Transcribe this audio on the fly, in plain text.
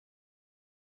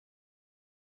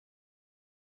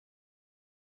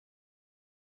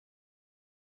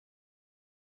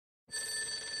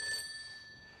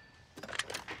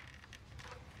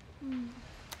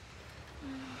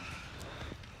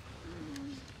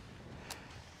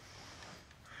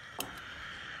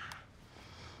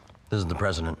This is the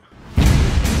president.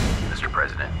 Mr.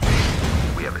 President,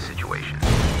 we have a situation.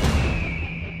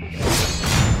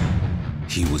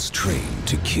 He was trained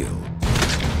to kill.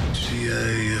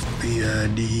 CIA,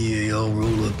 FBI, DEA all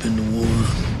roll up into one.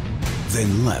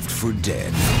 Then left for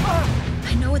dead.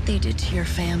 I know what they did to your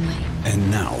family. And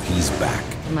now he's back.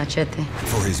 Machete.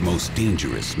 For his most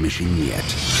dangerous mission yet.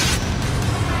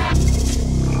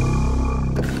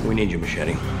 We need you,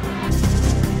 Machete.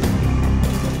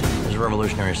 There's a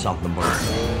revolutionary south of the border.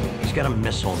 He's got a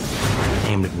missile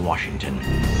aimed at Washington.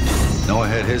 Noah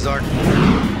had his arc.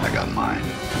 I got mine.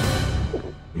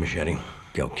 Machete,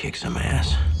 go kick some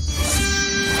ass.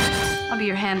 I'll be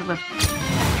your handler.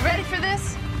 You ready for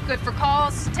this? Good for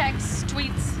calls, texts,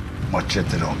 tweets.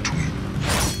 Machete don't tweet.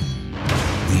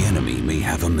 The enemy may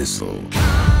have a missile,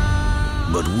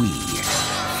 but we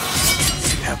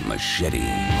have Machete.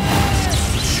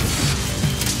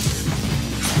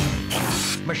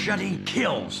 Machete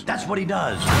kills. That's what he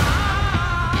does.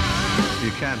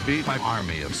 You can't beat my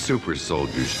army of super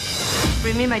soldiers.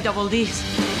 Bring me my double Ds.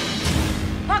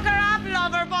 Pucker up,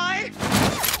 lover boy!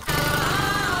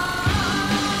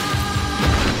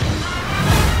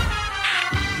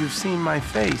 You've seen my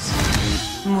face.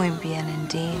 Muy bien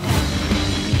indeed.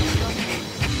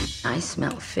 I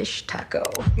smell fish taco.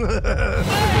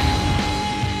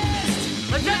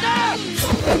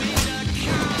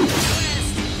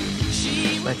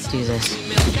 Let's do this.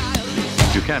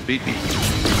 You can't beat me.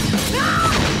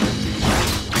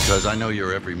 Because I know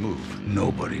your every move.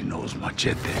 Nobody knows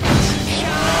Machete.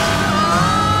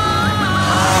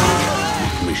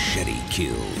 Machete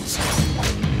kills.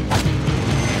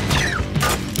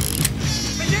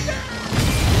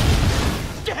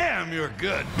 Damn, you're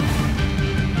good.